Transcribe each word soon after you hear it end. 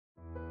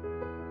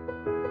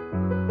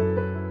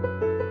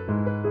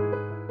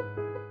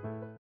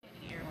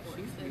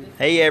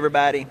Hey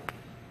everybody,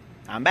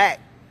 I'm back.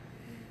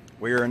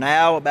 We are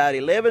now about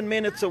 11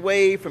 minutes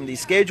away from the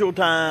scheduled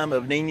time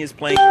of Nina's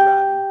plane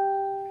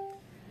arriving.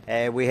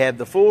 And we have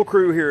the full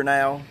crew here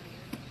now.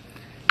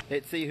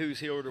 Let's see who's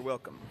here to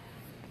welcome.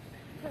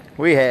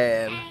 We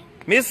have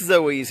Miss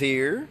Zoe's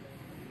here.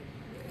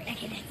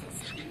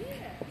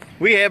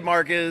 We have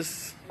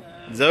Marcus.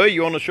 Zoe,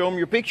 you want to show them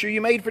your picture you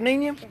made for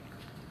Nina?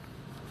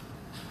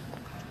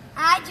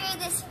 I drew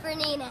this for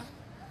Nina.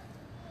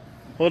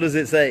 What does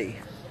it say?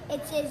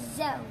 It says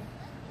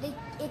Zoe.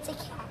 It's a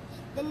cat.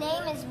 The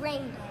name is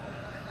Rainbow.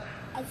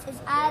 It says,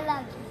 I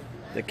love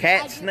you. The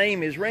cat's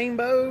name is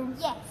Rainbow?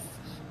 Yes.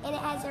 And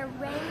it has a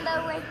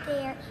rainbow right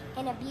there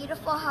and a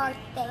beautiful heart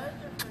there.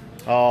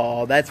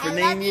 Oh, that's for I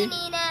Nina? love you,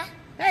 Nina.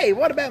 Hey,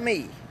 what about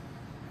me?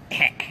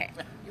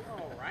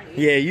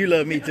 Yeah, you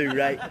love me too,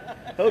 right?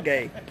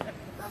 Okay.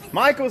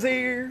 Michael's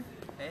here.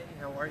 Hey,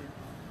 how are you?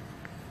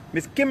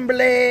 Miss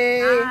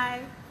Kimberly. Hi.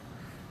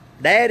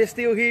 Dad is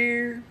still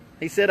here.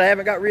 He said I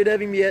haven't got rid of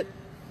him yet.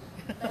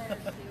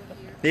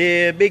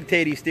 Yeah, Big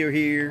Teddy's still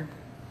here.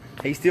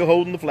 He's still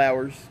holding the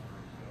flowers.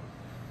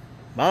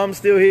 Mom's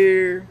still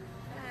here.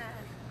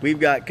 We've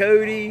got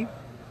Cody.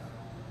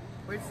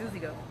 Where'd Susie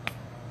go?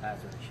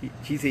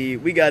 She's here.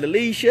 We got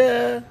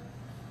Alicia.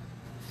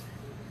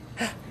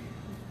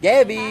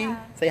 Gabby.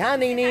 Say hi,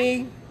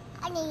 Nene.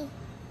 Honey.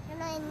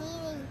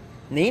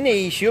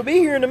 Nene, she'll be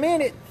here in a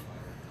minute.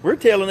 We're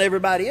telling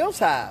everybody else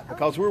hi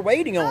because we're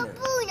waiting on her.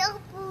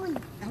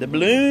 The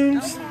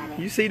balloons.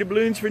 You see the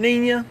balloons for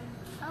Nina?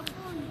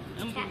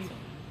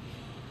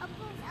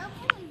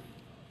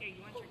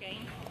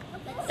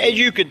 As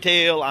you can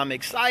tell, I'm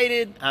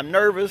excited, I'm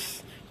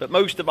nervous, but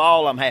most of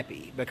all, I'm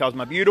happy because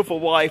my beautiful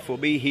wife will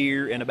be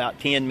here in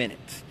about 10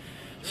 minutes.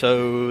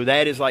 So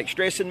that is like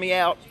stressing me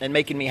out and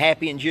making me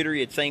happy and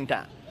jittery at the same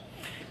time.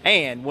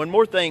 And one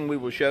more thing we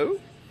will show.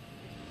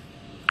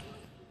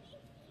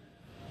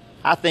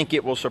 I think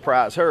it will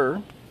surprise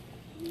her.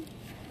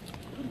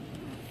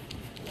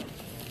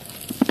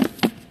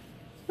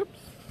 Oops.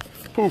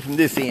 Pull from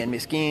this end,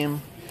 Miss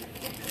Kim.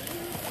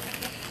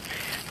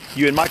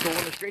 You and Michael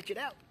want to stretch it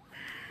out?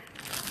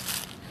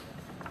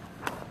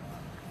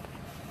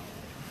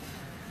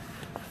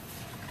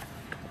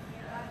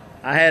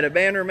 I had a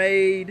banner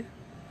made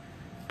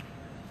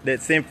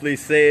that simply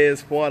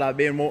says what I've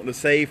been wanting to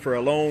say for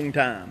a long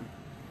time.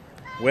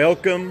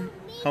 Welcome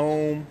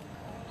home,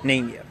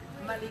 Nina.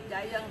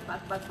 Maligayang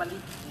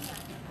pagbabalik.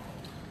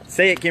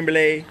 Say it,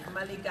 Kimberly.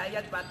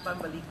 Maligayang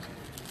pagbabalik.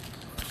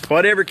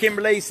 Whatever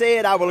Kimberly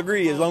said, I will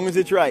agree as long as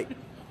it's right.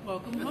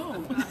 Welcome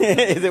home.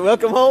 Is it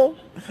welcome home?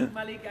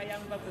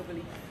 Maligayang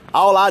pagbabalik.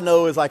 All I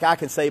know is like I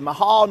can say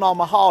mahal no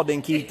mahal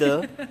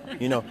dinkita.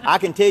 You know, I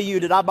can tell you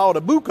that I bought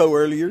a buco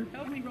earlier.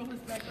 Help me roll this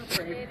back up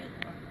right.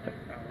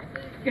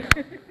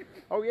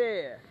 Oh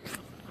yeah.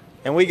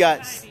 And we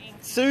got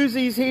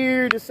Susie's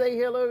here to say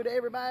hello to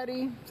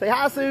everybody. Say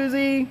hi,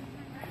 Susie.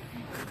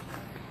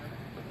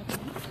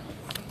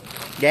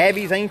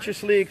 Gabby's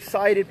anxiously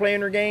excited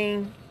playing her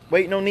game,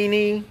 waiting on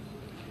Nene.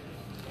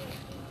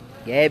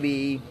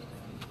 Gabby.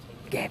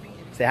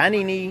 Say hi,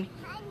 Nene.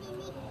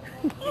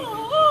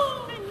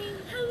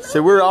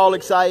 So we're all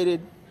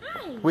excited.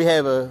 We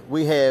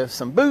have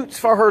some boots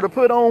for her to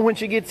put on when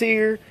she gets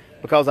here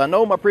because I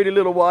know my pretty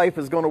little wife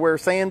is going to wear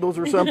sandals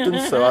or something.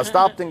 So I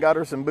stopped and got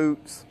her some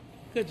boots.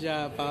 Good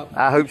job, Pop.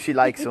 I hope she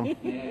likes them.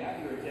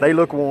 They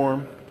look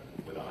warm.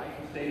 With a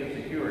heightened state of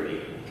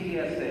security,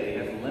 TSA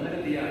has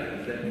limited the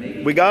items that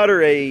may We got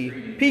her a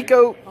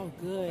peacoat. Oh,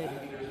 good.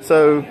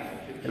 So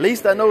at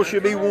least I know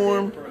she'll be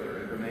warm.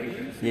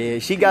 Yeah,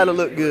 she got to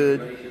look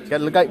good. She got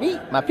to look like me,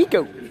 my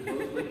peacoat.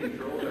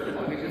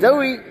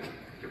 Zoe,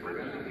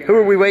 who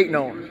are we waiting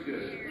on?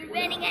 We're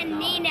waiting on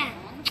Nina.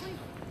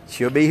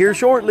 She'll be here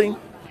shortly.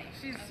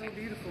 She's so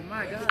beautiful.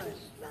 My gosh.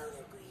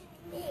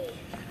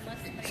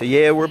 So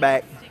yeah, we're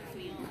back.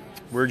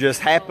 We're just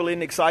happily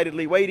and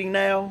excitedly waiting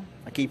now.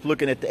 I keep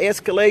looking at the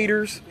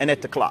escalators and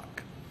at the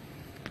clock.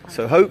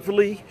 So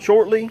hopefully,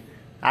 shortly,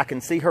 I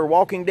can see her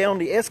walking down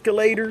the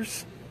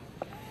escalators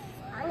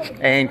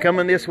and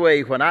coming this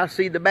way. When I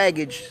see the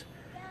baggage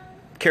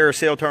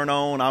carousel turn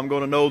on, I'm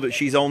going to know that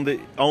she's on the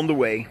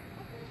way.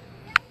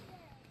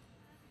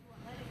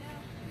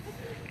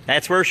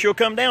 That's where she'll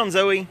come down,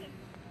 Zoe.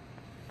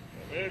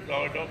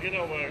 Don't get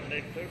over there,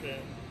 Nick. They're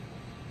down.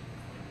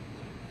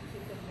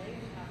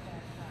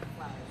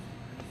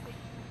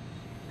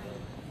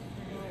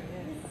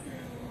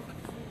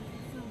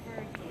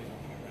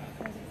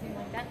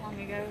 That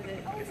long ago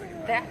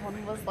that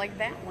one was like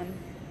that one.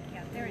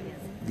 Yeah, there it is.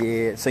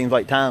 Yeah, it seems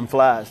like time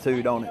flies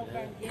too, don't it?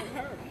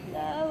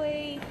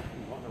 Zoe.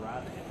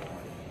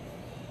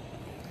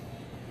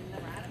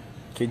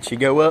 Can she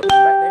go up and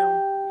back down?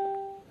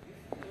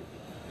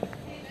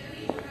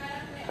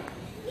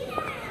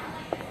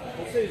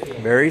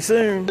 Very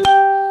soon.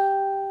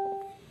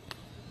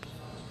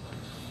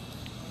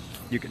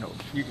 You can hold.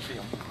 You can see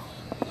them.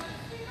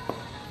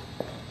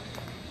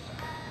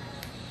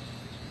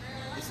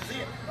 This is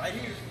it, right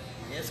here.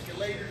 The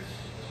escalators.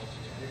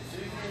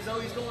 Susie and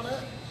Zoe's going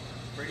up.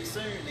 Pretty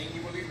soon, then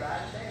you will be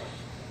riding down.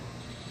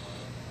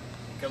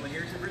 coming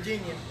here to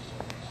Virginia.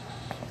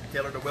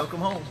 Tell her to welcome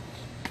home.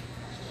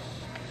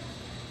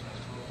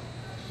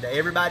 To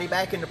everybody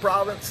back in the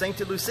province, St.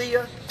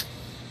 Lucia,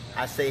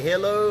 I say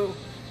hello,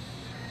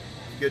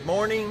 good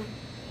morning.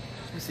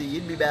 Let me see,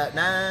 it'd be about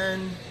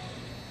 9,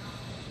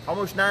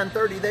 almost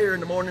 9:30 there in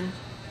the morning.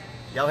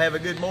 Y'all have a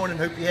good morning.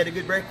 Hope you had a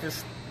good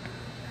breakfast.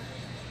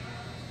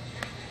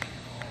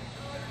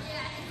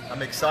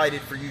 I'm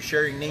excited for you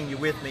sharing Nina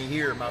with me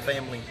here, my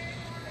family.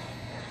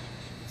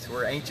 So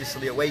we're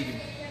anxiously awaiting.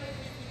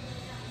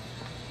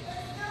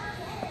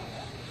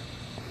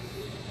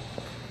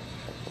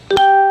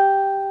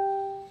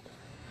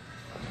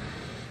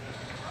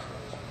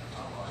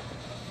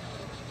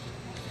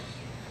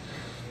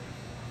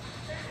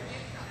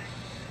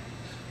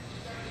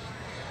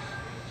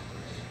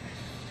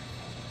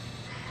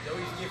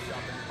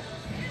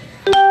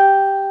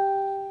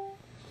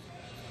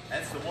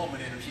 That's the woman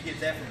in her. She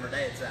gets that from her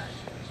dad's side.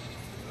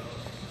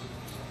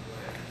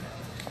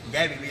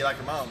 Gabby be like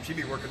her mom. She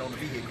be working on the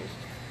vehicle.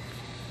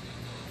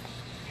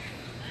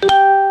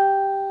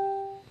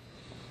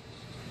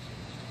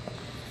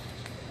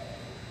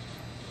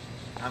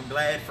 I'm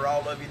glad for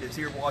all of you that's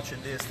here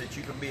watching this that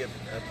you can be a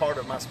part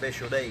of my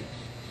special day.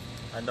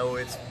 I know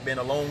it's been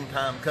a long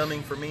time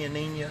coming for me and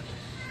Nina.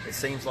 It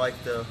seems like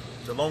the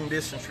long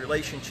distance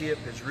relationship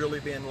has really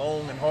been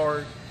long and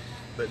hard,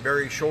 but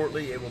very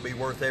shortly it will be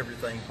worth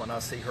everything when I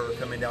see her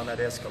coming down that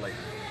escalator,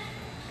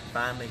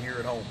 finally here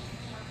at home.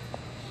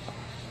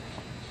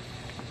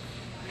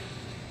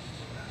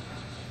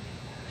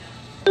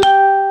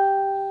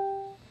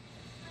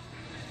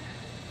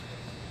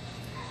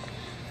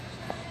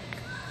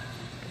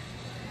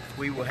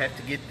 We will have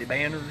to get the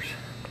banners.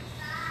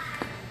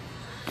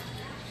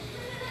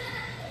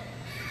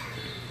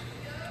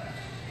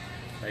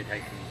 They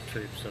taking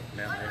troops up and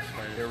down the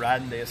escalator. They're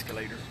riding the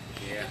escalator.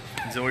 Yeah.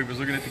 And Zoe was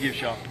looking at the gift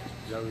shop.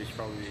 Zoe's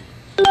probably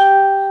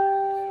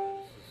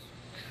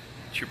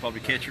She'll probably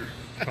catch her.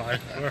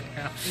 right around.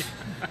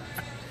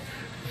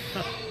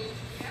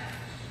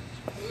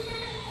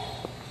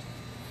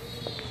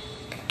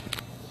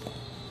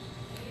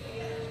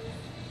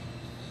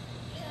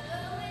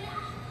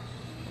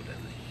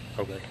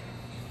 Okay.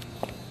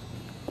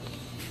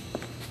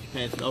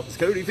 Pass it off. Is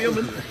Cody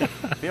filming?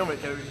 Film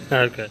it, Cody.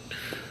 Okay.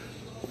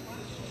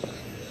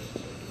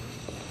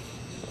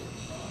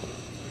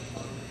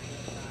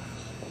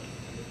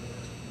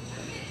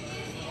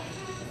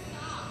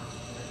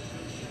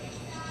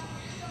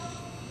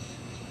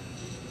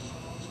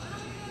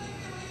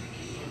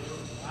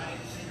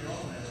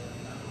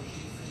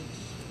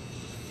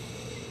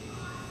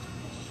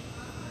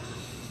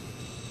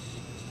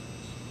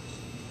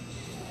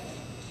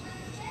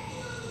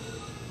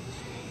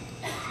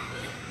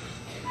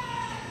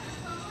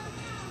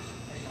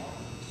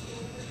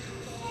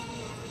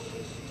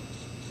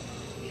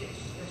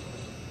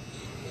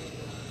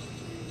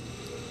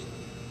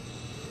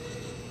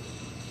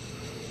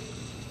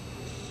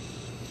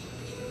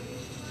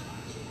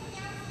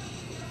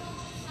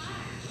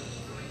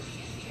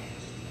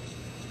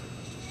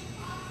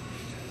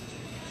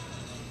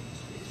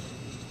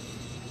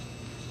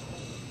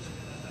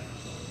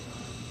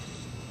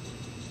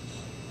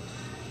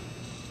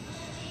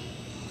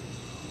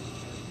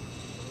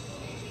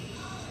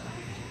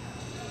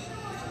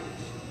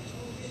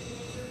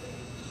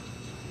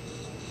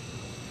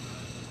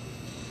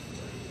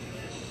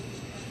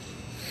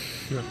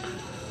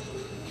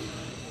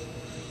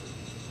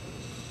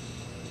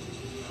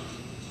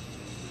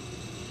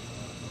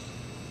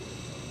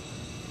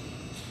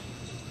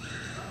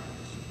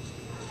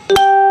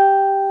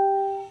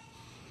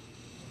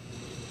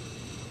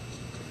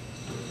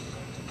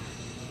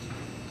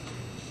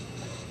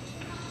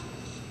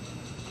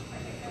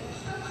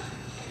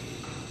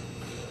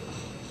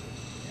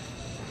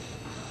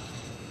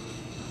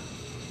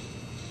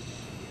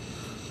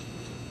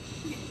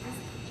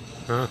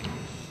 Huh?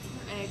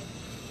 Egg.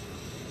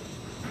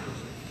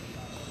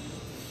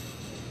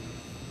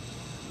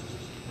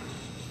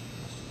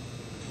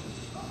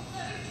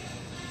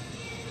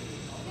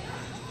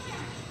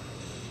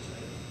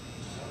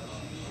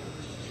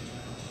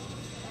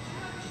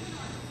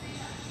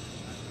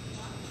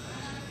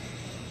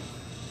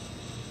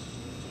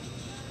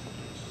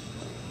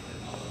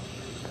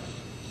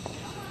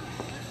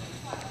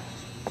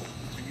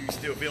 You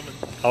still filming?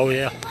 Oh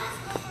yeah.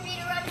 Impossible for me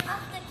to run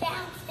up the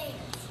downstairs.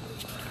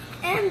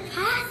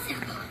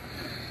 Impossible.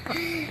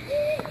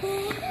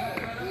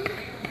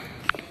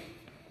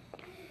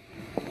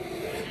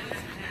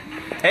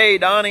 Hey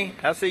Donnie,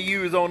 I see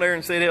you was on there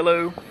and said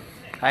hello.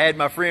 I had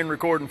my friend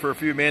recording for a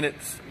few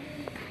minutes.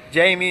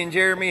 Jamie and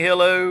Jeremy,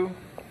 hello.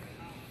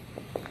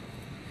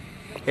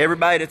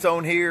 Everybody that's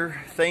on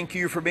here, thank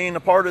you for being a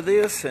part of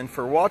this and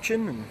for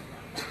watching. And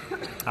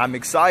I'm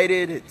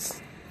excited.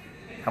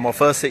 I'm gonna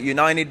fuss at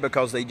United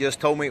because they just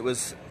told me it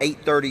was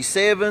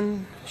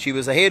 8:37. She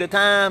was ahead of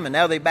time, and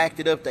now they backed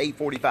it up to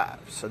 8:45.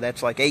 So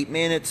that's like 8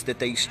 minutes that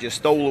they just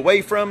stole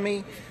away from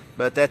me.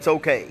 But that's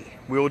okay.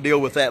 We'll deal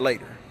with that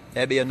later.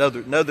 That'd be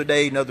another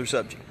day, another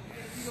subject.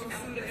 You gonna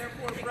sue the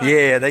airport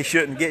Yeah, they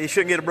shouldn't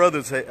get a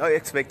brother's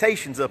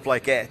expectations up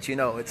like that. You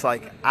know, it's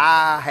like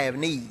I have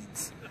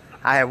needs,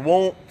 I have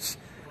wants.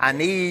 I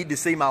need to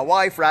see my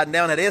wife riding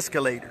down that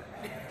escalator.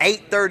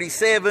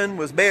 8:37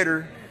 was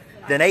better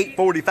than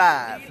 8:45.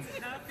 I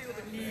feel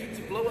the need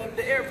to blow up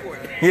the airport.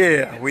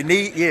 Yeah,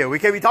 we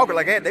can't be talking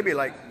like that. They'd be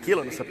like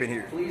killing us up in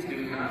here. Please do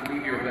not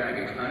leave your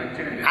baggage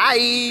unattended. Hi,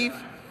 Eve.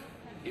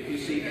 If you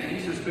see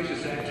any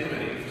suspicious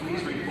activity,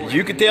 please report.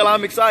 You can tell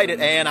I'm excited,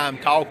 and I'm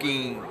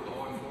talking.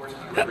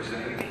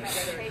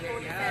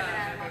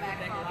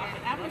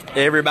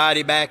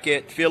 Everybody back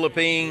at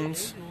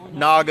Philippines,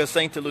 Naga,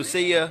 Santa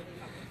Lucia.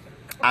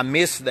 I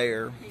missed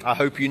there. I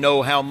hope you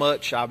know how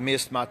much I've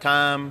missed my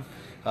time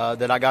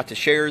that I got to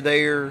share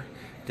there,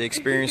 to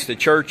experience the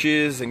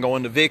churches and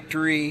going to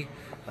Victory.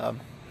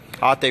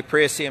 Ate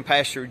Presi and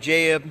Pastor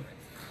Jeb.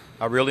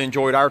 I really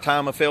enjoyed our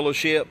time of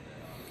fellowship.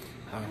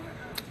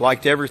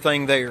 Liked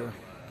everything there.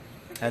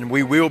 And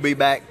we will be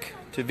back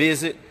to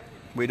visit.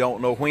 We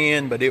don't know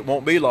when, but it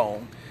won't be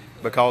long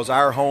because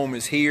our home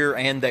is here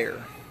and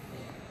there.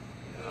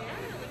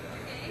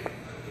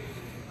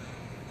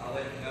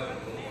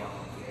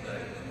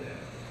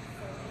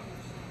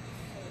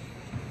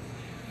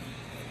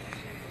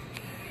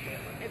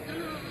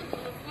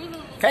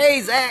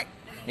 Hey, Zach.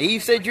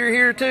 Eve said you're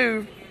here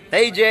too.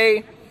 Hey,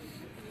 Jay.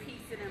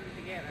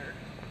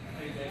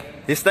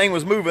 This thing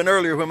was moving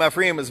earlier when my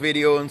friend was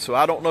videoing, so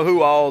I don't know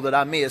who all that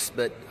I missed,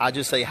 but I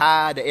just say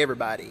hi to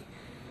everybody.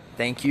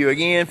 Thank you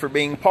again for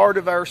being part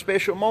of our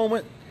special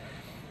moment.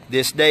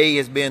 This day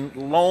has been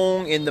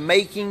long in the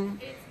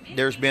making.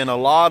 There's been a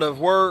lot of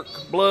work,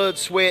 blood,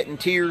 sweat, and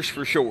tears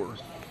for sure.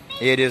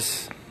 It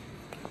is,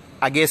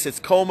 I guess it's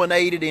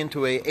culminated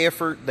into an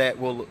effort that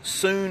will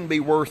soon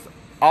be worth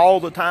all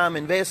the time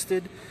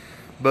invested,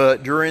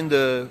 but during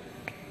the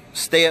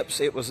steps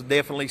it was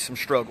definitely some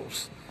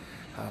struggles.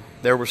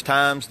 There was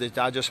times that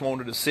I just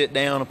wanted to sit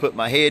down and put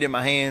my head in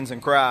my hands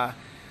and cry,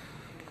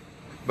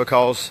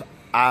 because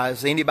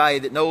as anybody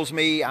that knows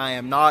me, I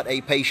am not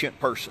a patient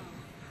person.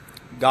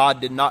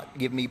 God did not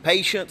give me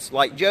patience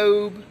like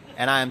Job,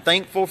 and I am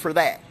thankful for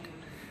that.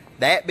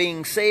 That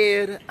being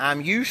said,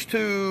 I'm used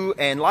to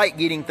and like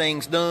getting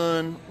things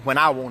done when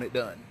I want it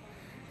done,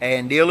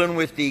 and dealing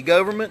with the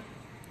government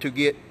to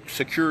get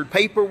secured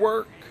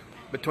paperwork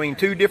between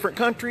two different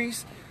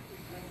countries.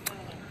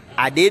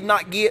 I did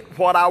not get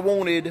what I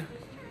wanted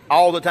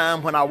all the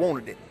time when I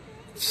wanted it.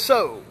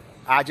 So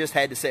I just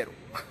had to settle.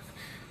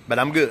 But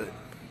I'm good.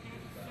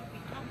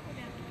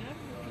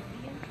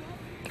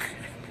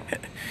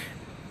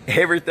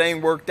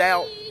 Everything worked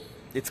out.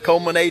 It's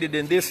culminated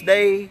in this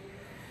day,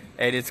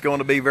 and it's going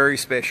to be very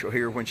special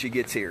here when she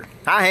gets here.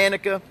 Hi,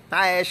 Hanukkah.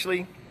 Hi,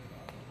 Ashley.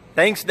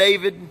 Thanks,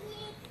 David.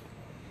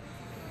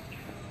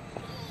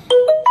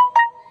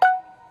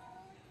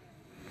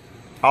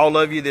 All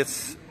of you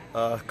that's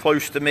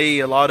close to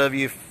me, a lot of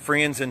you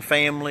friends and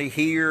family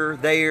here,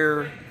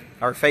 there,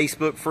 our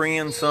Facebook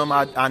friends, some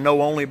I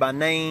know only by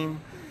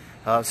name,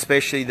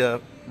 especially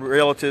the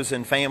relatives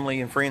and family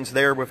and friends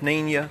there with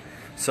Nina.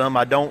 Some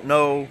I don't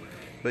know,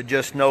 but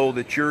just know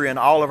that you're in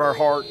all of our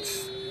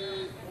hearts.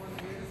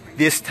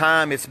 This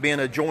time it's been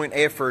a joint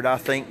effort, I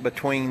think,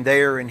 between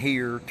there and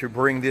here to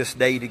bring this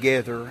day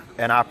together,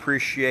 and I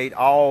appreciate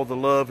all the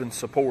love and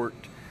support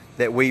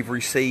that we've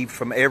received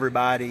from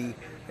everybody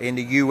in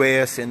the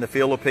U.S., in the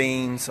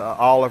Philippines,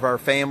 all of our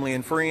family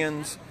and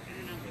friends.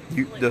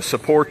 The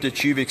support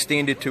that you've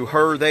extended to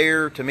her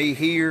there, to me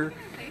here,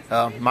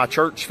 my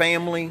church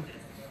family,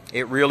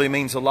 it really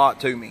means a lot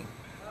to me.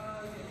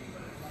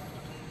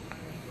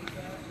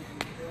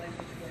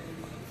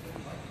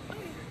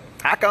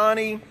 Hi,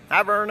 Connie.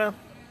 Hi, Verna.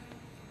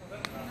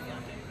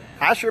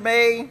 Hi,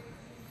 Shermay.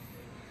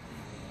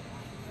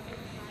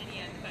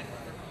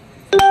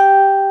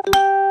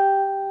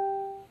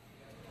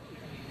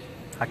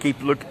 I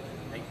keep looking.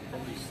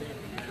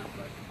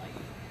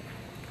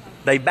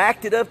 They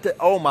backed it up to,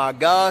 oh my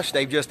gosh,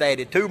 they've just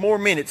added 2 more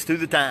minutes to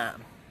the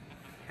time.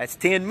 That's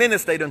 10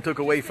 minutes they done took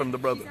away from the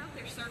brother.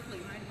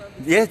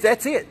 Yes,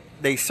 that's it.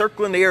 They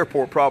circling the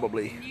airport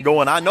probably.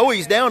 Going, I know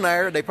he's down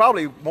there. They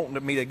probably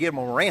wanted me to give him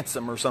a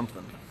ransom or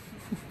something.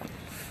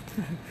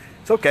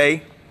 It's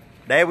okay.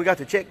 Dad, we got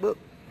the checkbook.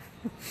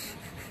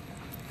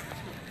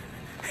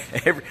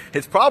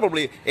 It's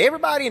probably,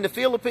 everybody in the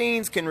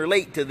Philippines can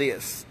relate to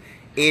this.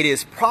 It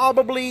is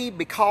probably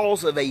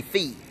because of a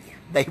fee.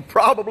 They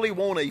probably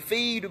want a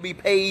fee to be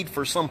paid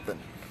for something.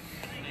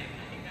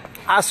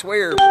 I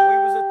swear, when we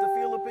was at the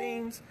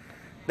Philippines,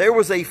 there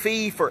was a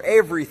fee for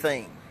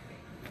everything.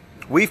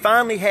 We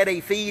finally had a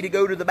fee to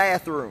go to the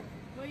bathroom.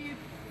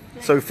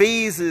 So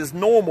fees is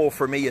normal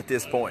for me at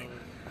this point.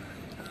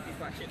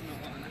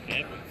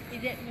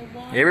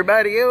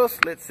 Everybody else,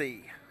 let's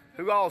see.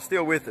 Who all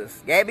still with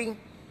us? Gabby?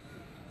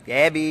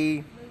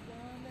 Gabby?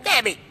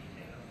 Gabby!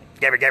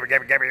 Gabby, Gabby,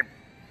 Gabby, Gabby.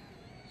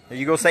 Are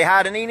you going to say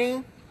hi to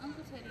Nene?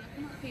 Uncle Teddy, I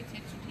cannot pay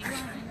attention to you.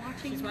 I'm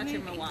watching. She's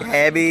watching Moana.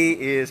 Gabby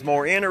is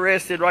more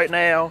interested right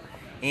now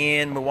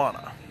in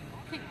Moana.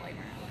 Can't blame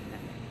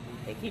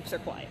her. It keeps her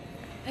quiet.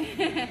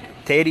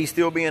 Teddy's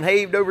still being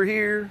haved over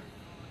here.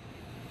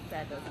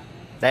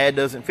 Dad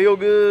doesn't feel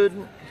good.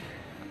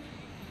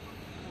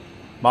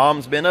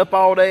 Mom's been up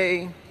all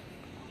day.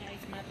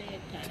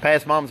 It's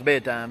past Mom's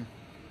bedtime.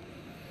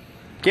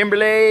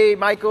 Kimberly,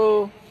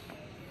 Michael,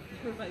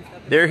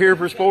 they're here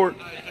for sport.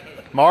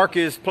 Mark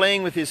is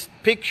playing with his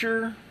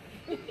picture.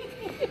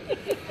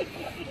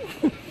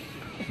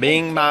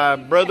 Being my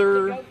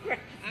brother. I'm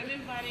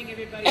inviting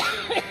everybody to a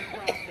nonprofit.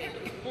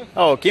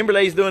 Oh,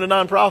 Kimberly's doing a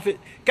nonprofit.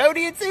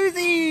 Cody and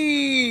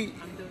Susie,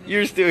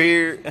 you're still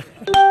here.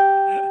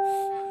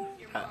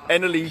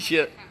 And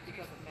Alicia.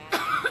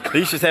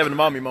 Alicia's having a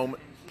mommy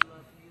moment.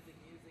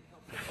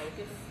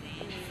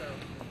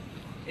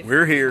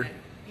 We're here.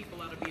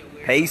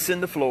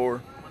 Pacing the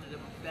floor.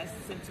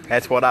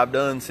 That's what I've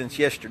done since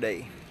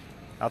yesterday.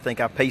 I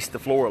think I paced the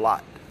floor a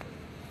lot.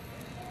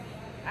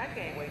 I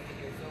can't wait to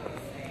hear someone.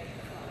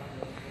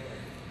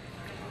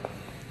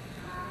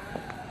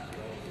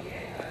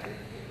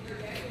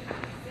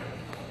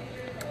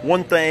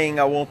 One thing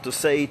I want to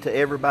say to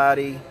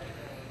everybody,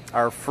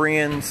 our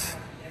friends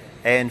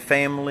and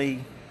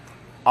family,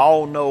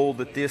 all know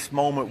that this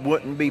moment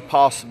wouldn't be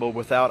possible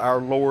without our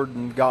Lord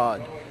and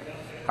God.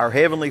 Our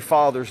Heavenly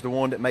Father's the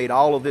one that made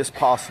all of this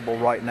possible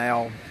right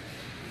now.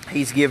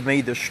 He's given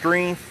me the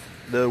strength,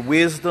 the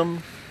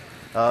wisdom,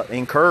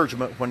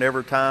 encouragement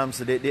whenever times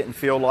that it didn't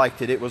feel like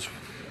that it was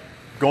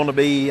going to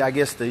be, I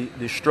guess, the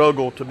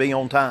struggle to be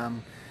on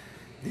time.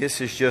 This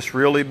has just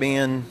really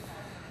been,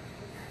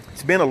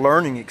 it's been a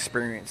learning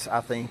experience,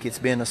 I think. It's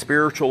been a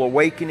spiritual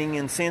awakening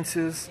in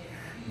senses.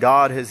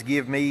 God has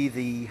given me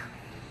the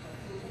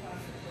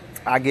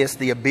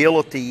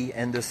ability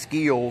and the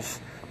skills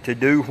to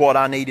do what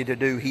I needed to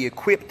do. He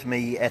equipped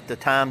me at the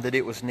time that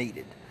it was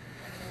needed.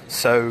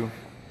 So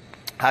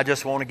I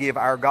just want to give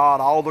our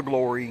God all the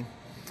glory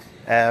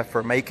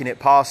for making it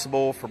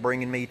possible, for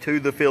bringing me to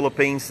the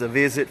Philippines to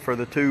visit for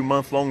the 2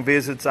 month-long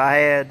visits I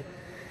had.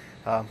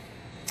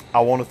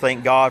 I want to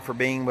thank God for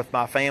being with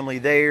my family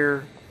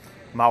there.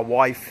 My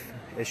wife,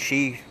 as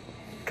she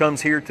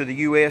comes here to the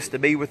U.S. to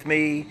be with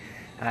me,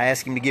 I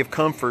ask Him to give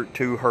comfort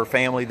to her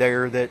family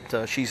there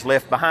that she's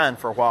left behind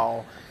for a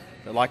while.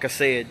 But like I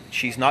said,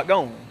 she's not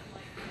gone.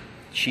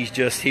 She's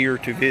just here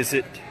to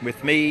visit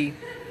with me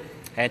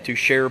and to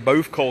share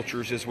both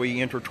cultures as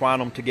we intertwine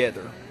them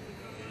together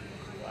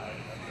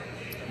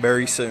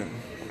very soon.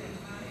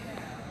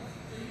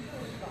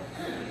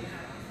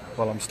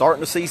 Well, I'm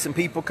starting to see some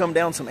people come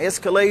down some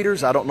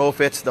escalators. I don't know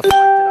if it's the flight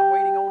that I'm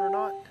waiting on or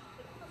not.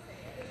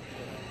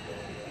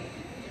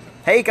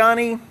 Hey,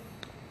 Connie.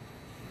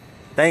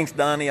 Thanks,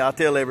 Donnie. I'll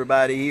tell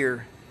everybody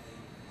here.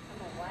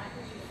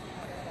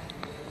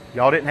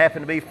 Y'all didn't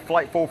happen to be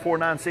flight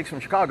 4496 from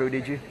Chicago,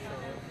 did you?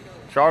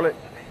 Charlotte?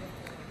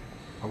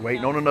 We're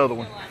waiting on another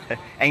one.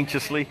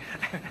 Anxiously.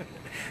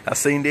 I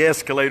seen the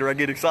escalator. I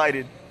get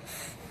excited.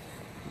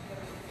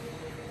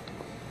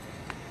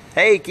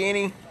 Hey,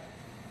 Kenny.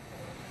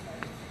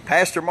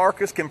 Pastor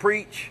Marcus can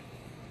preach.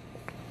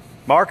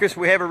 Marcus,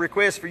 we have a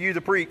request for you to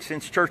preach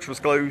since church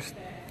was closed.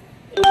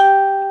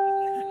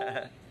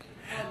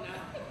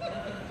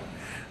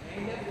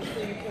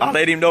 I'll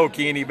let him know,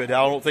 Kenny, but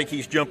I don't think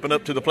he's jumping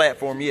up to the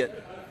platform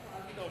yet.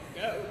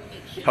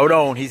 Hold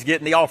on, he's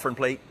getting the offering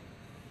plate.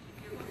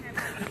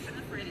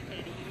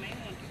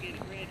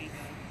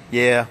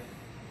 Yeah.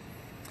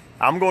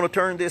 I'm going to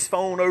turn this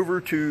phone over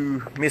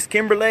to Miss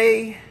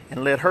Kimberly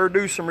and let her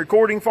do some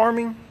recording for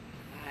me.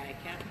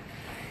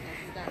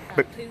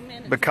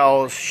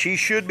 Because she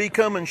should be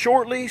coming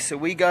shortly, so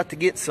we got to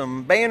get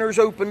some banners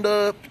opened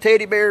up,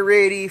 teddy bear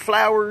ready,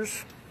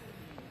 flowers.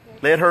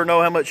 Let her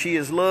know how much she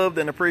is loved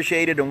and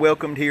appreciated and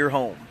welcomed here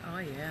home. Oh,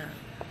 yeah.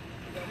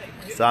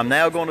 So I'm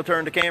now going to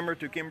turn the camera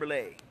to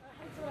Kimberly.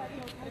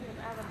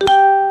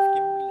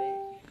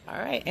 All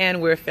right,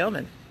 and we're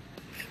filming.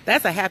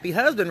 That's a happy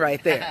husband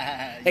right there.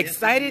 Yes,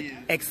 excited, he is.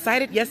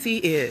 excited. Yes, he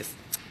is.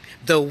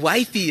 The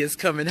wifey is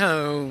coming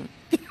home.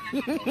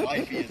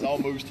 Wifey is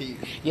almost here.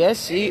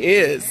 Yes, she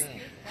is.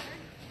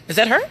 Is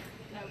that her?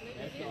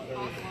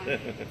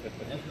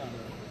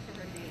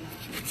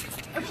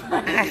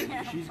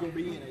 She's going to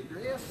be in a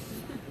dress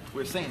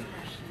with sandals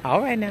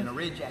All right and a now.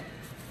 red jacket.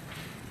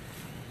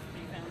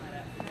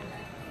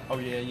 Oh,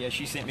 yeah,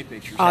 she sent me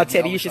pictures. Oh,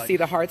 Teddy, you should see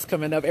the hearts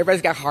coming up.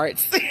 Everybody's got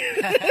hearts.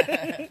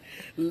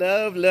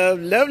 Love, love,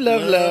 love,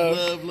 love,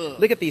 love.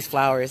 Look at these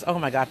flowers. Oh,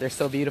 my God, they're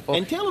so beautiful.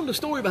 And tell them the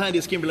story behind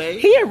this, Kimberly.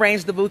 He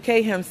arranged the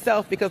bouquet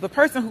himself because the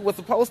person who was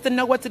supposed to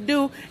know what to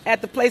do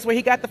at the place where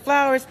he got the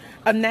flowers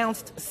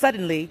announced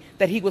suddenly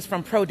that he was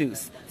from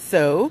produce.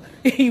 So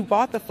he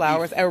bought the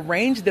flowers,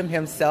 arranged them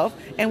himself,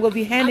 and will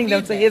be handing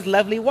them to his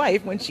lovely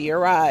wife when she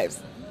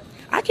arrives.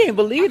 I can't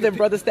believe that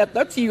brother stepped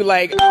up to you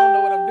like, I don't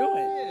know what I'm doing.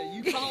 Yeah,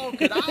 you called.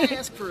 Could I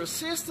ask for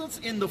assistance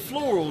in the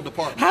floral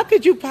department? How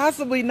could you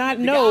possibly not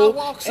know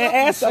walks and up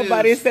and ask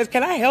somebody and says,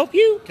 can I help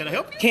you? Can I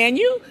help you? Can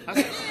you?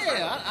 I said,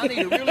 yeah, I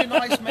need a really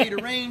nice made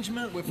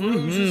arrangement with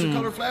roses and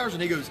colored flowers.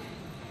 And he goes,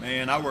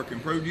 man, I work in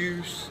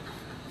produce.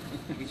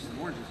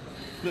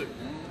 Look.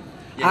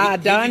 Yeah, he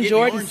Don can get me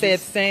Jordan oranges, said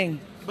sing.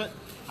 But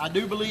I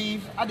do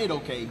believe I did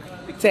okay.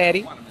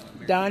 Teddy,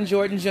 Don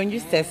Jordan Jr.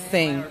 says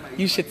sing.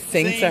 You should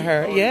sing to Sing?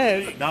 her.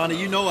 Yes. Donna,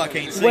 you know I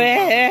can't sing.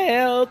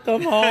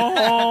 Welcome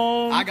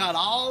home. I got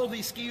all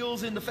these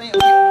skills in the family.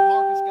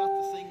 Marcus got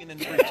the singing and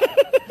the preaching.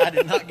 I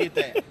did not get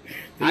that.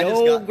 The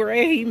old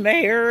gray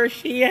mare,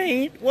 she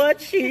ain't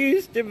what she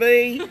used to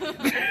be.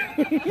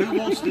 Who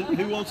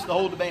wants to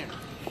hold the banner?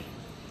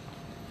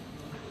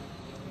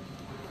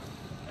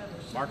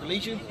 Mark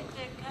Alicia?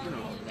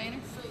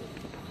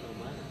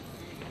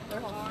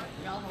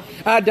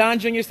 Don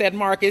Jr. said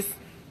Marcus,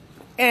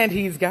 and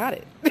he's got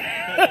it.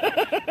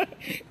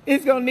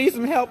 He's going to need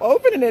some help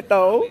opening it,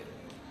 though.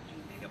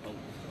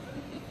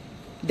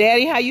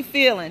 Daddy, how you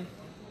feeling?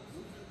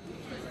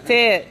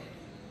 Ted,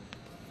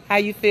 how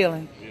you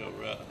feeling?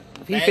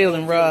 He's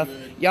feeling rough.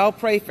 Y'all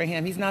pray for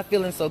him. He's not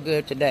feeling so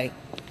good today.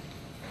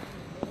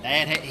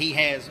 He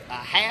has a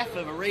half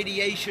of a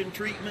radiation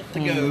treatment to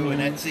go, and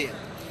that's it.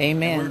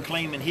 Amen. And we're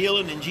claiming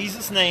healing in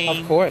Jesus' name.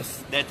 Of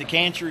course. That the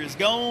cancer is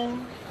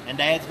gone, and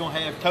Dad's going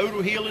to have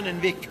total healing and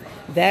victory.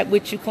 That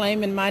which you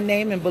claim in my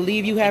name and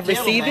believe you have Tell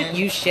him, received man, it,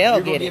 you shall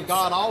you're gonna get it. give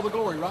God all the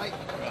glory, right?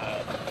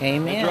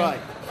 Amen. That's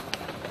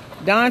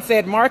right. Don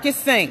said, Marcus,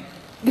 sing.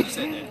 Who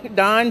said that?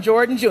 Don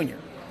Jordan Jr.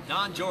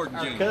 Don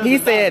Jordan Jr. He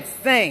said,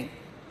 sing.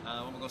 What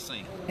am I going to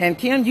sing? And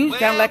Kim, you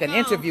sound like an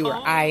Welcome interviewer.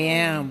 home. I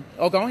am.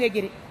 Oh, go ahead,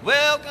 get it.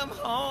 Welcome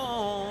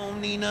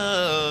home,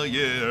 Nina,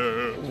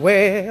 yeah.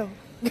 Well.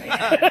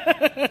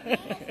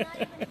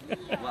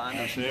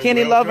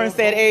 Kenny Lovern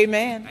said,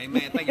 amen.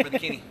 Amen. Thank you, Brother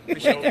Kenny.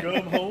 Appreciate that.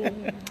 Welcome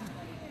home.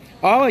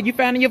 Oh, you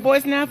finding your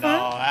voice now, No, fun?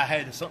 I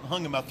had something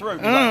hung in my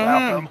throat.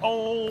 Welcome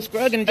home.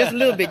 Struggling just a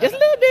little bit. Just a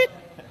little bit.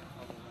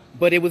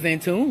 But it was in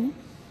tune.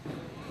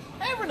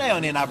 Every now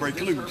and then I break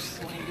loose.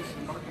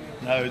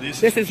 No, this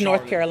This from is North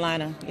Charlotte.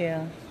 Carolina.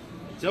 Yeah.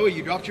 Zoe,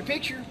 you dropped your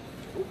picture.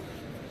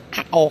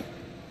 Oh.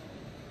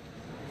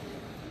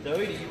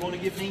 Zoe, do you want to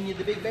give Nina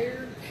the big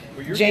bear?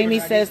 Or you're Jamie giving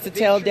her, I says guess, to the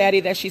tell picture? Daddy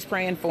that she's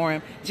praying for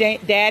him.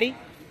 Daddy,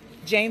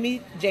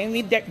 Jamie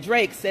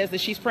Drake says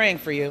that she's praying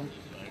for you.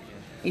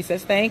 He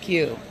says, thank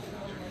you.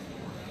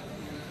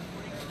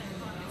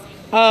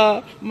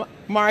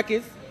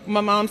 Marcus,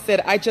 my mom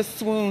said, I just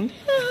swooned.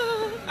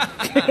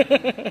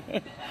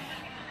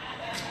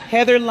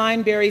 Heather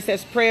Lineberry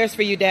says, prayers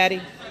for you,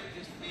 Daddy.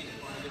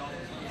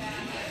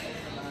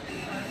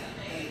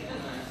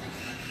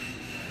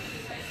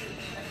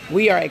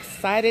 We are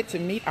excited to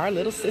meet our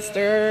little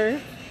sister.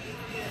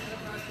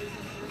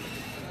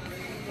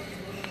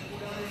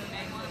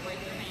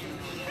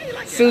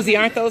 Susie,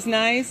 aren't those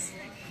nice?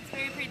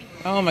 Very pretty.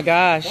 Oh my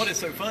gosh. What is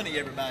so funny,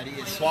 everybody,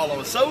 is Swallow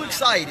was so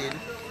excited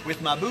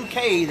with my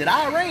bouquet that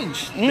I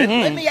arranged.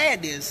 Let me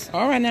add this.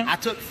 All right now. I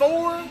took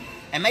 4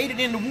 and made it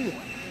into 1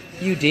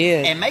 You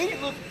did. and made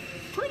it look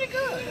pretty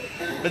good.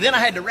 But then I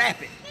had to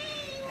wrap it.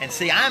 And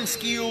see, I'm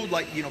skilled,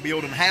 like,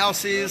 building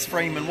houses,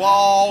 framing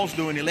walls,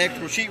 doing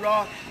electrical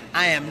sheetrock.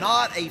 I am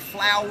not a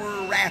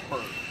flower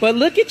wrapper. But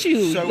look at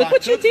you. So Look I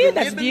what you took the did.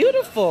 That's ribbon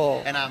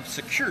beautiful. And I've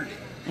secured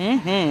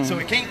it. So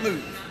it can't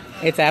move.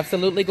 It's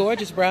absolutely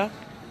gorgeous, bro.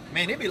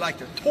 Man, it'd be like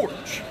the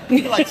torch.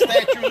 It'd be like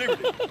Statue of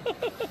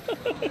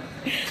Liberty.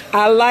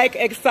 I like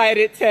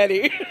excited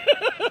Teddy.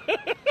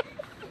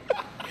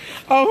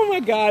 Oh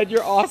my God,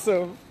 you're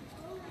awesome.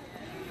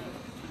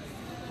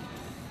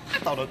 I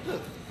thought, look,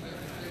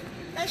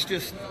 that's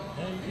just,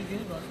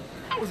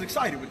 I was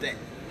excited with that.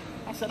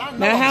 I said, I know.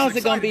 Now, I how was is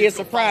it going to excited be a it's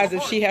gonna surprise fall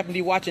if she apart. happened to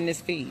be watching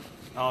this feed?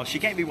 Oh, she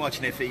can't be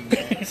watching that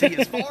feed. See,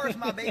 as far as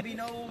my baby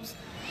knows,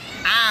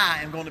 I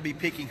am going to be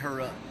picking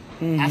her up.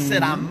 I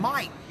said I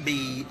might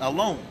be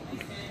alone.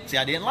 See,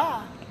 I didn't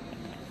lie.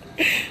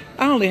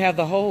 I only have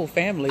the whole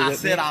family I with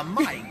said me. I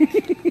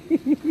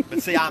might.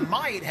 But see, I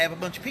might have a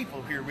bunch of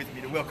people here with me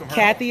to welcome her.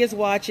 Kathy is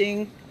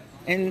watching,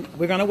 and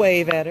we're going to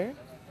wave at her.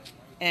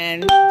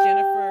 And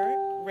Jennifer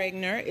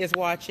Regner is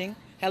watching.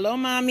 Hello,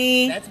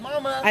 Mommy. That's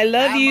Mama. I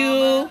love Hi, you.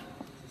 Mama.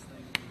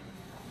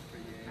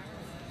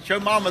 Show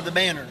Mama the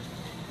banner.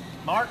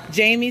 Mark?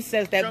 Jamie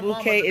says that Show Mama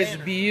bouquet the is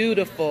banner.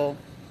 beautiful.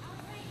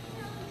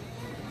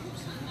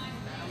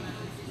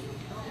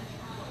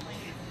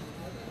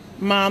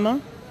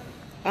 Mama.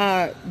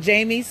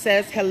 Jamie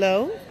says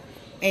hello.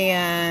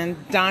 And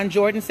Don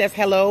Jordan says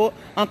hello,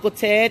 Uncle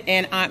Ted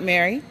and Aunt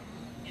Mary.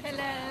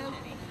 Hello.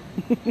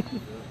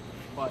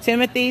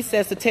 Timothy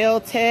says to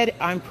tell Ted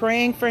I'm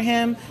praying for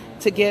him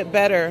to get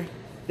better.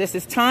 This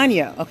is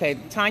Tanya. Okay,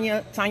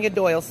 Tanya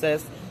Doyle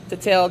says to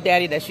tell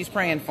Daddy that she's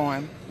praying for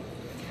him.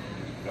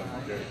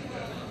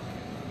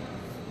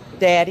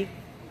 Daddy?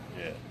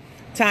 Yeah.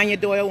 Tanya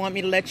Doyle want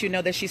me to let you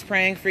know that she's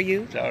praying for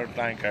you. Tell her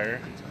thank her.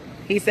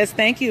 He says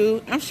thank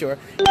you. I'm sure.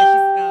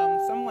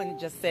 And someone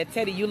just said,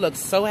 Teddy, you look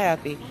so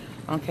happy.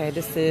 Okay,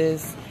 this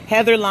is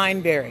Heather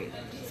Lineberry.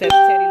 Says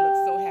Teddy looks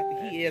so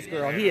happy. He is,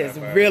 girl. He is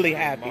really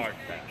happy.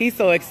 He's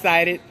so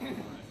excited.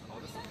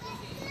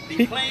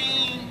 The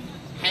plane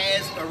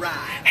has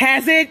arrived.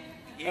 Has it?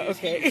 It is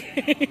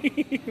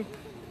Okay.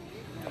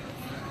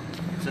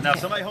 So now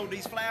somebody hold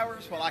these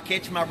flowers while I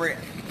catch my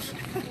breath.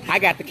 I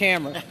got the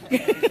camera.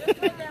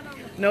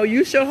 No,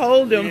 you should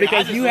hold them Yeah, I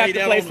because just you have lay to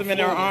down place on the them in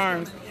her floor.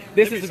 arms.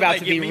 This is about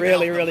to be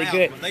really, really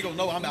good. They gonna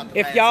know I'm about to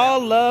If pass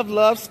y'all out. love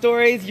love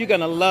stories, you're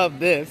gonna love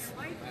this.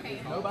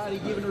 Nobody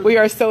giving her. We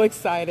are so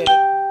excited.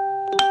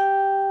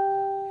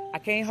 I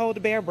can't hold the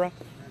bear, bro.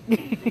 Come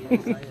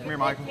here,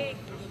 Michael.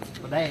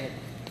 My dad.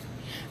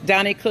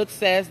 Donnie Cook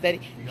says that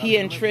he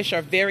and Trish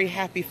are very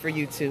happy for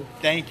you two.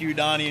 Thank you,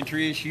 Donnie and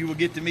Trish. You will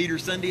get to meet her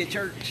Sunday at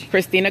church.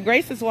 Christina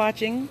Grace is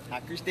watching. Hi,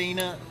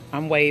 Christina.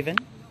 I'm waving.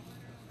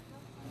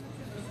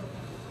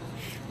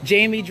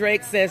 Jamie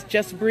Drake says,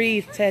 just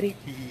breathe, Teddy.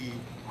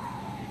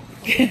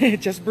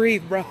 Just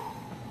breathe, bro.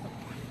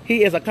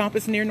 He is a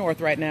compass near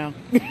north right now.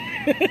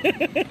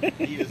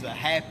 He is a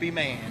happy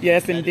man.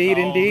 Yes, That is indeed,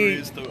 all there indeed.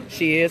 is to it.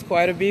 She is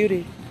quite a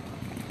beauty.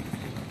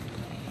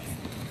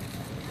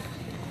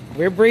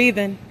 We're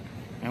breathing,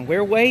 and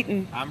we're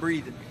waiting. I'm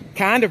breathing.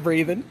 Kind of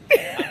breathing.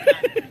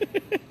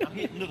 I'm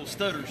hitting little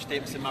stutter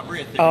steps in my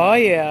breath. There. Oh,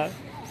 yeah.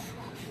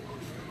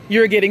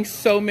 You're getting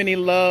so much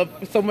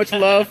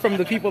love from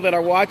the people that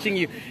are watching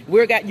you.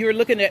 You're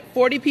looking at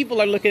 40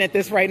 people are looking at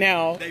this right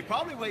now. They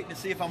probably waiting to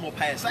see if I'm gonna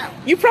pass out.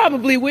 You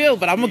probably will,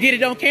 but I'm gonna get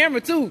it on camera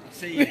too.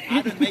 See,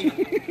 I done made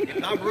it. If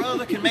my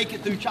brother can make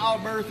it through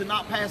childbirth and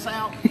not pass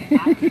out,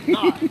 I could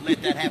not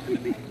let that happen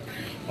to me.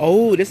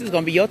 Oh, this is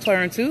gonna be your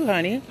turn too,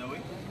 honey. Zoe,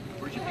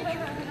 where's your picture?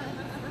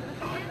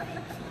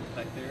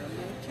 Back there.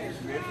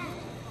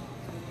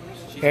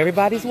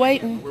 Everybody's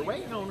waiting. We're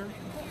waiting on her.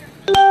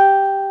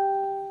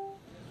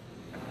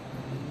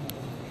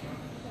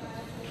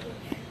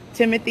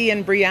 Timothy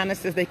and Brianna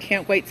says they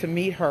can't wait to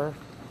meet her.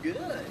 Good.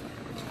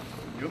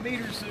 You'll meet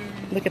her soon.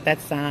 Look at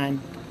that sign.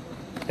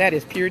 That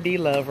is pure D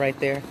love right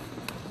there.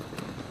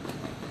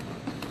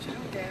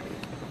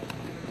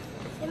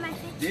 In my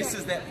picture. This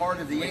is that part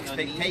of the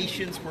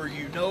expectations where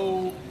you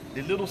know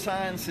the little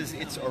sign says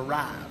it's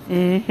arrived.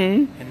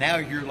 Mm-hmm. And now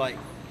you're like,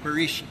 where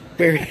is she?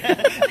 Very.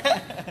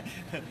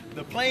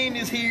 The plane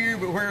is here,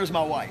 but where is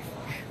my wife?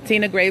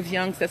 Tina Graves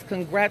Young says,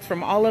 congrats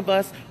from all of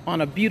us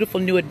on a beautiful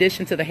new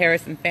addition to the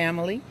Harrison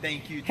family.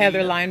 Thank you, Tina.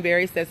 Heather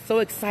Lineberry says, so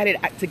excited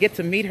to get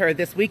to meet her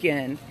this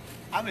weekend.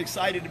 I'm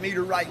excited to meet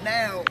her right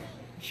now.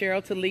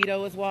 Cheryl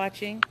Toledo is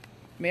watching.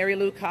 Mary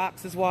Lou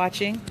Cox is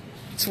watching.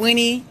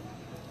 Tweency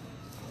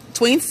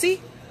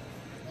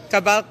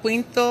Cabal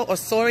Quinto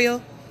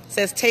Osorio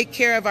says, take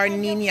care of our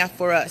Nina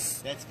for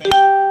us. That's family from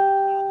the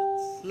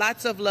province.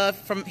 Lots of love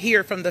from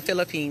here from the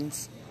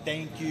Philippines.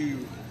 Thank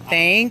you.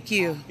 Thank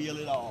you. I feel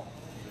it all.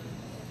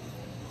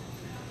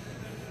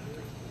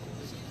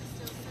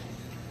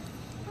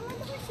 I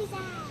wonder where she's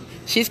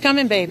at. She's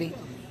coming, baby.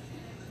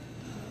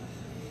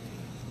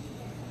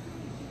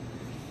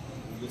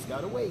 You just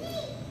gotta wait.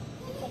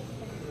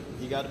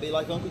 You gotta be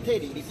like Uncle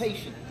Teddy, be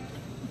patient.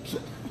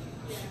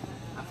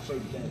 I showed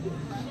you that.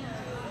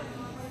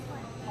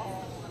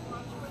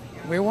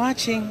 We're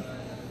watching.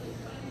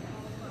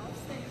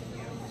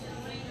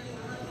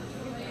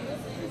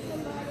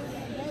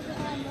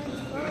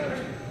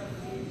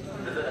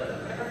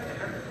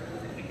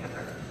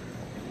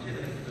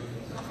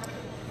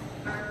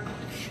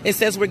 It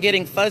says we're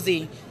getting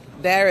fuzzy.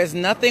 There is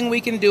nothing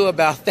we can do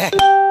about that.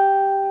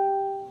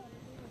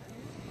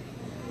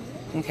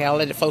 Okay, I'll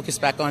let it focus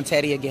back on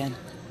Teddy again.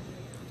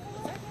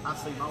 I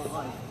see my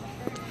wife.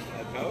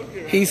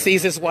 He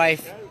sees his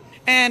wife,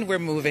 and we're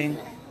moving.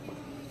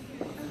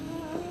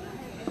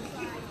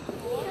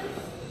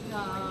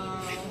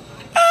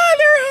 Oh,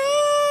 they're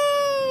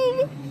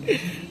home!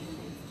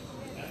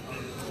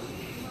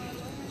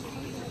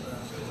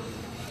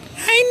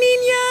 Hi,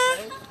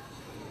 Nina.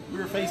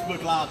 We're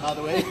Facebook Live, by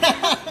the way.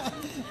 Yeah,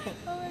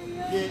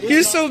 it's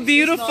You're so it's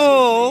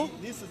beautiful.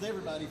 just me. This is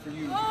everybody for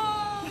you.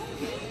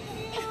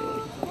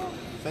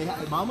 Say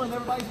hi. Mama and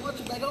everybody's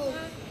watching back home.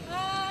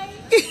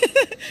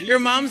 Your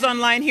mom's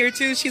online here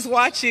too. She's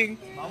watching.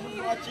 Mama's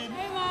watching.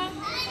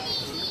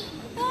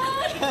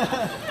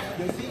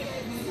 Go see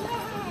Daddy.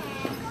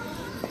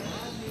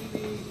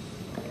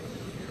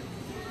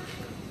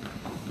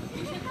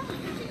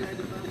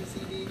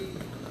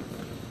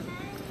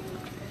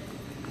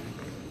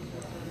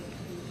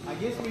 I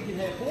guess we can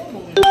have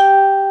formal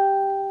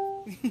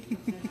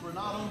since we're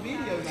not on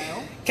video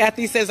now.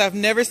 Kathy says, I've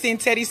never seen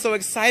Teddy so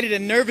excited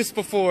and nervous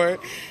before.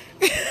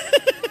 She's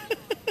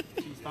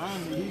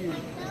finally here.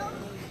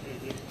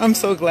 I'm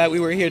so glad we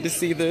were here to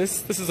see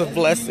this. This is a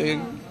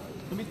blessing.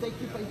 Let me take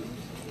your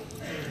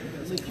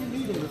pictures. Let you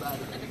meet everybody.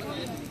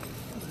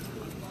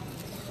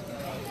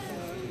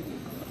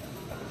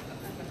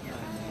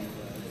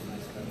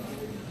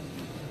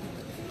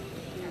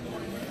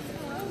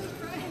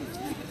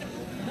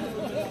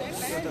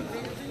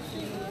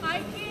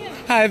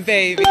 Hi,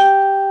 baby.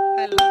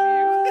 I love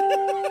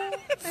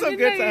you. So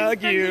good to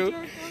hug you.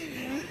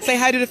 Say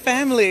hi to the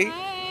family.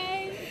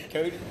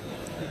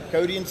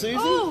 Cody and Susie?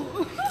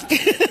 Oh.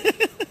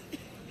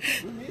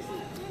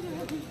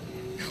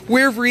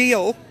 We're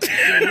real.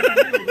 And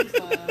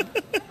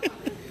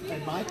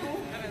Michael?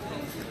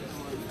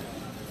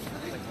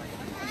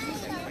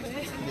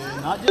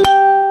 Yeah, not just a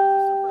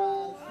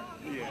surprise.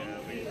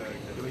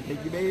 Do we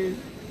take you there?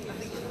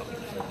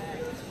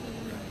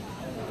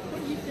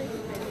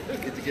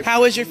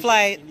 How was your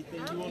flight?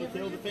 Anything you want to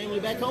tell the family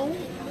back home?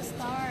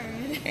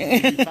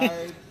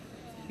 Tired?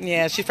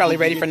 Yeah, she's probably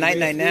ready for night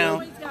night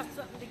now.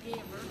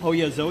 Oh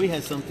yeah, Zoe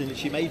has something that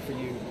she made for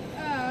you.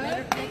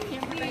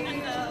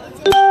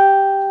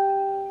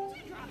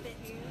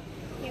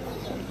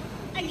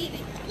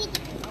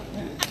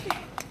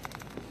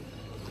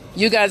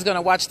 You guys are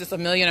gonna watch this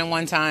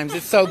 1,000,001 times.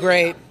 It's so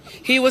great.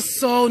 He was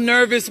so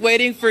nervous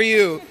waiting for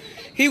you.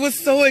 He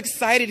was so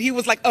excited. He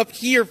was like up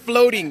here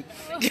floating.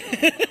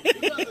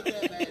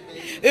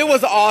 It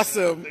was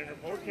awesome.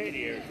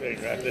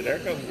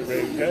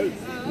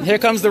 Here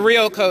comes the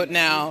real coat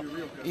now.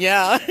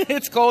 Yeah,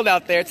 it's cold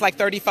out there. It's like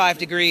 35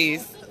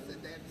 degrees.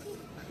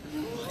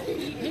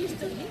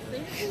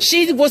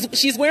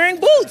 She's wearing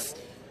boots.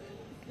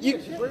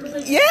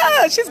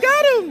 Yeah, she's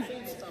got them.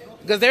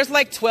 Because there's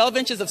like 12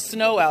 inches of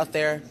snow out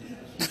there.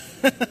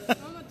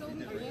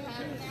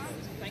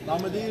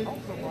 Mama did?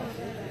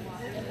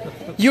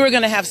 You are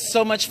going to have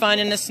so much fun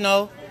in the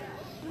snow.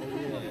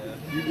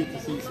 You get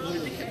to see snow.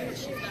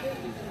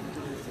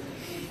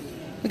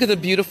 Look at the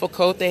beautiful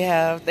coat they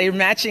have. They're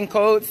matching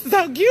coats.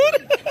 So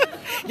cute.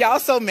 Y'all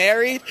so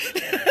married.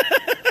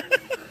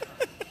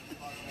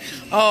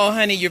 Oh,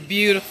 honey, you're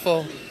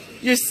beautiful.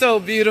 You're so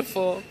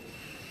beautiful.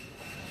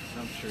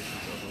 I'm sure she's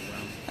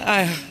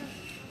overwhelmed.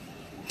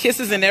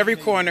 Kisses in every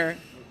corner.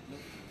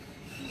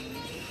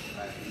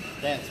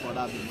 That's what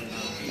I've been waiting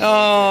on.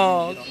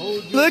 Oh,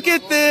 look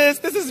at this.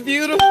 This is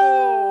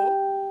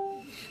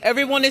beautiful.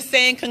 Everyone is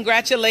saying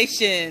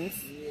congratulations.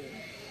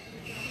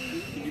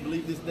 Can you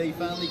believe this day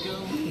finally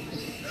come?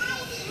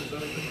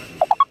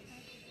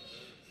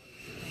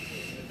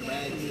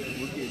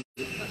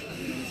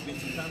 Spend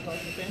some time talking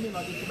to family and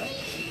I'll get you back.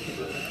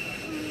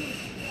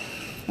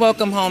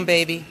 Welcome home,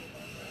 baby.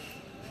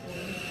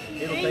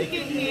 It'll take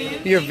you.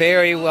 You're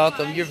very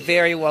welcome. You're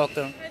very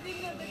welcome.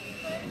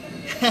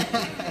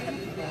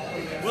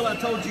 Well, I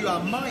told you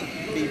I might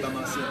be by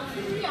myself.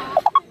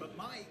 But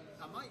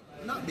I might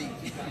not be.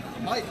 I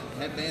might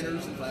have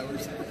banners and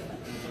flowers.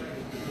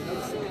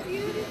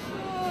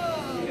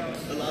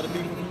 A lot of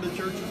people from the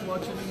church is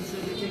watching and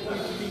said they can't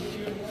wait to meet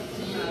you.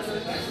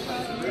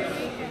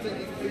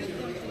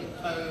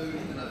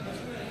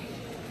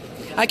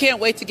 I can't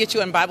wait to get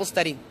you in Bible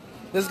study.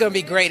 This is going to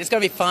be great. It's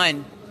going to be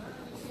fun.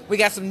 We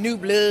got some new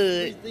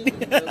blood. I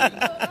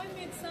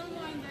met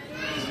someone that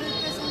was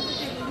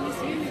representative of Miss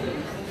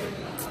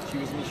Universe. She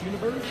was Miss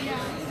Universe?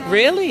 Yeah.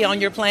 Really? On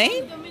your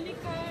plane?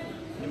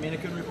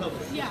 Dominican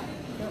Republic. Yeah.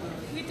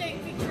 We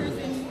take pictures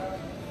in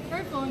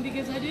her phone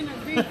because I did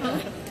not bring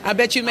phone. I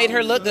bet you made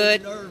her look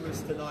good.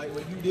 Nervous tonight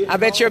when you did. I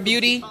bet your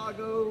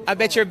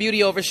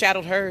beauty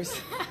overshadowed hers.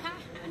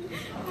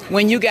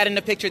 When you got in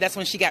the picture, that's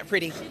when she got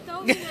pretty. She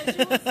told me that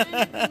she was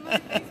sending it to my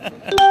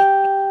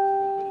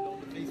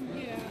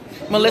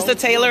Facebook. Melissa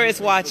Taylor is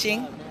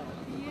watching.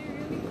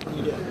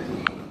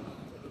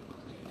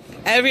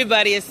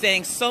 Everybody is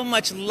saying so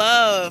much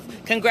love.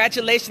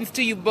 Congratulations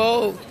to you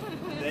both.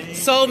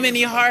 So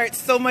many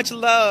hearts, so much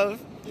love.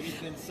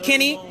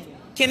 Kenny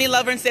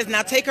Lovern says,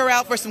 now take her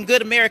out for some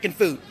good American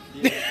food.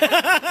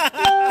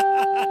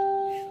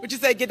 What you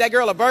say, get that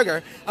girl a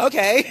burger?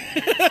 Okay.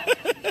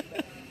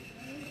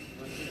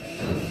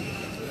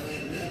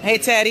 Hey,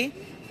 Teddy,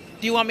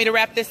 do you want me to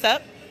wrap this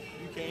up?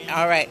 You can.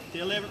 All right.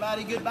 Tell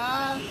everybody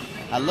goodbye.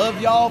 I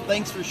love y'all.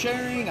 Thanks for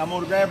sharing. I'm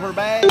going to grab her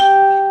bag and take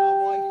my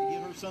wife to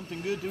give her something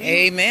good to eat.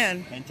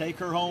 Amen. And take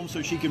her home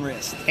so she can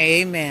rest.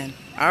 Amen.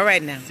 All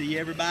right now. See you,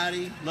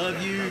 everybody.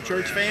 Love you,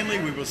 church family.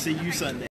 We will see you Sunday.